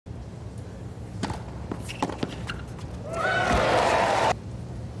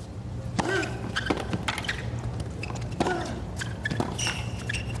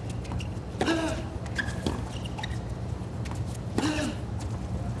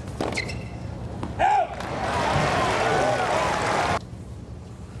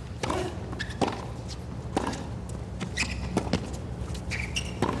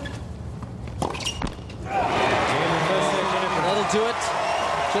Do it.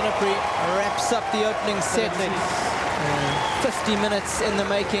 Ginepri wraps up the opening set. 50 minutes in the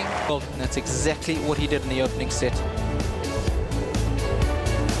making. Well, that's exactly what he did in the opening set.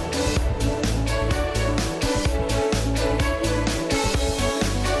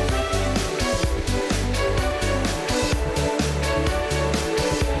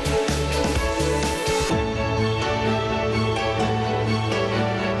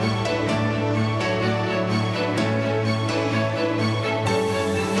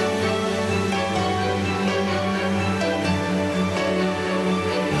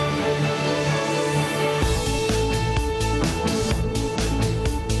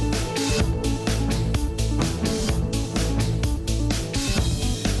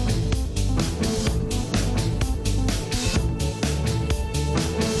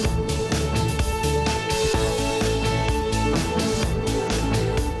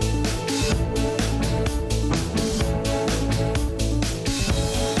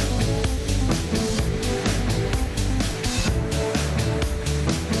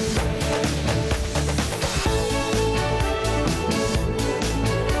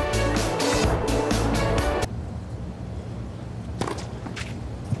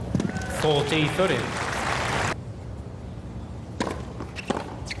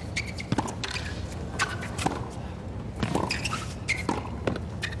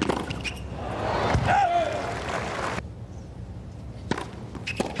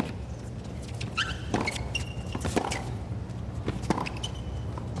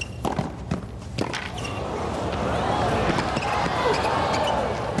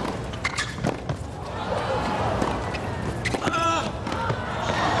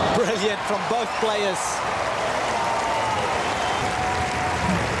 Brilliant from both players.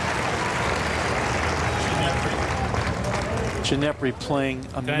 Ginepri playing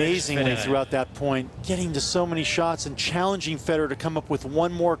amazingly throughout that point, getting to so many shots and challenging Federer to come up with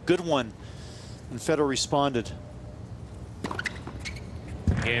one more good one. And Federer responded.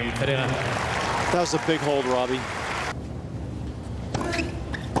 That was a big hold, Robby.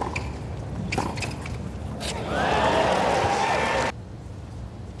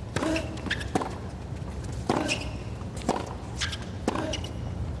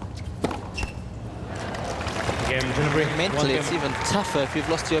 Mentally, it's even tougher if you've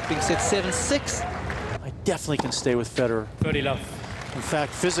lost the opening set 7-6. I definitely can stay with Federer. In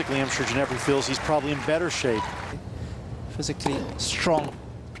fact, physically, I'm sure Ginepri feels he's probably in better shape. Physically strong.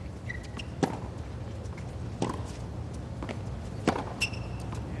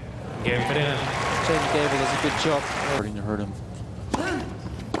 Game Federer. Jamie David does a good job. Starting to hurt him.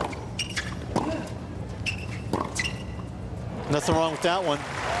 Nothing wrong with that one.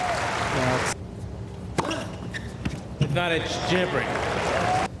 Yeah, advantage, Ginepri.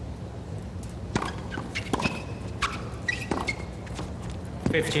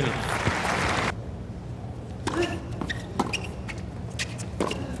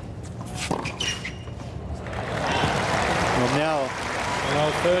 Well, now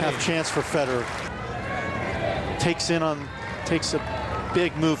half chance for Federer. Takes a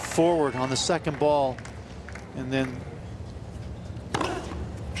big move forward on the second ball, and then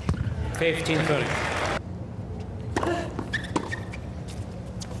 15-30.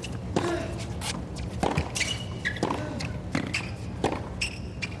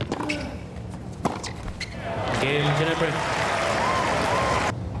 Game, Ginepri.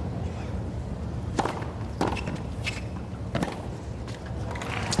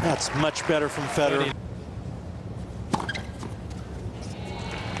 That's much better from Federer.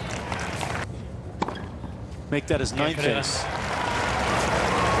 Make that his ninth ace.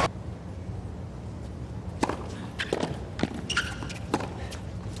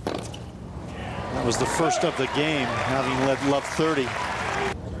 That was the first of the game, having led love 30.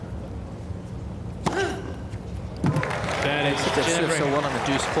 That is Ginepri. So well on the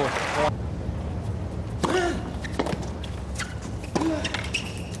deuce court.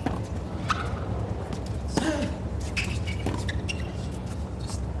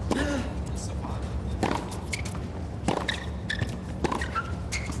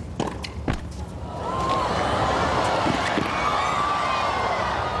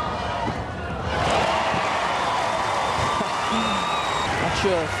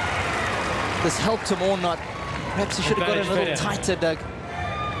 Sure. this helped him or not. Perhaps he should have got it a little tighter, Doug.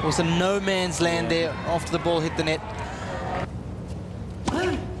 It was a no man's land there after the ball hit the net.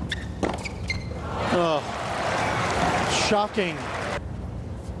 Oh, shocking.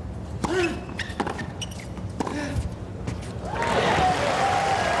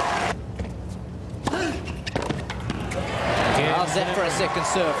 How's that for a second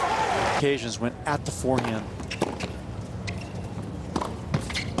serve? Occasions went at the forehand.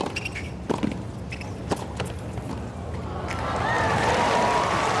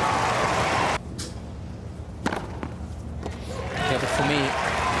 Yeah, but for me,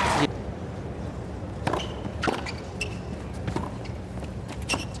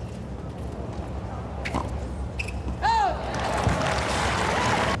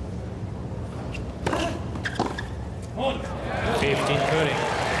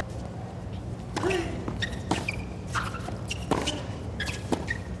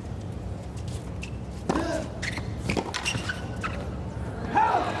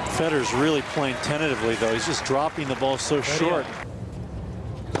 Federer's really playing tentatively, though. He's just dropping the ball so short.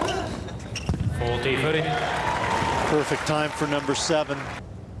 40. Perfect time for number 7.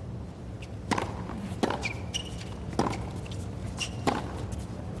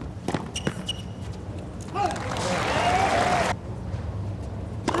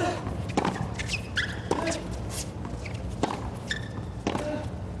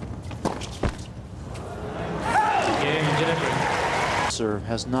 Serve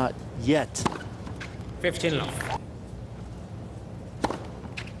has not yet. 15 love.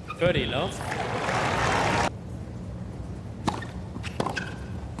 30 love.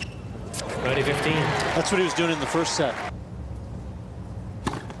 30-15. That's what he was doing in the first set.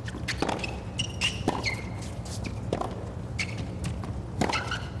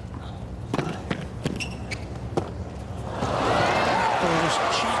 oh, it was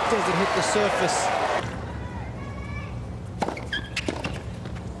checked as it hit the surface.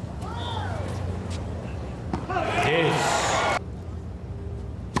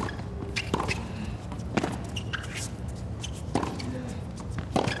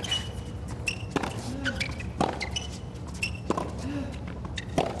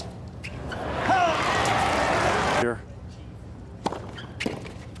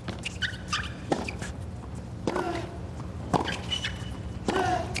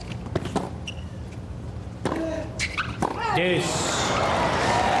 Here.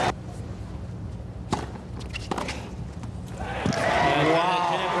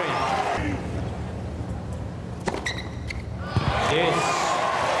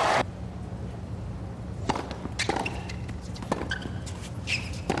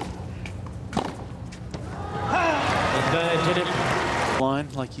 Line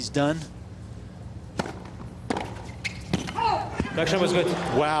like he's done. Action was good.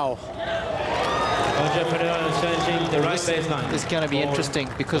 Wow. The right baseline. It's going to be interesting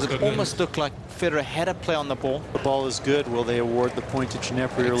because it almost looked like Federer had a play on the ball. The ball is good. Will they award the point to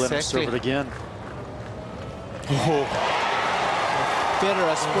Ginepri or let him serve it again? Oh.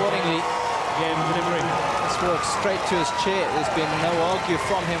 Federer sportingly just walked straight to his chair. There's been no argue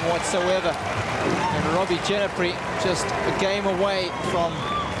from him whatsoever. And Robby Ginepri just a game away from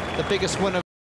the biggest win of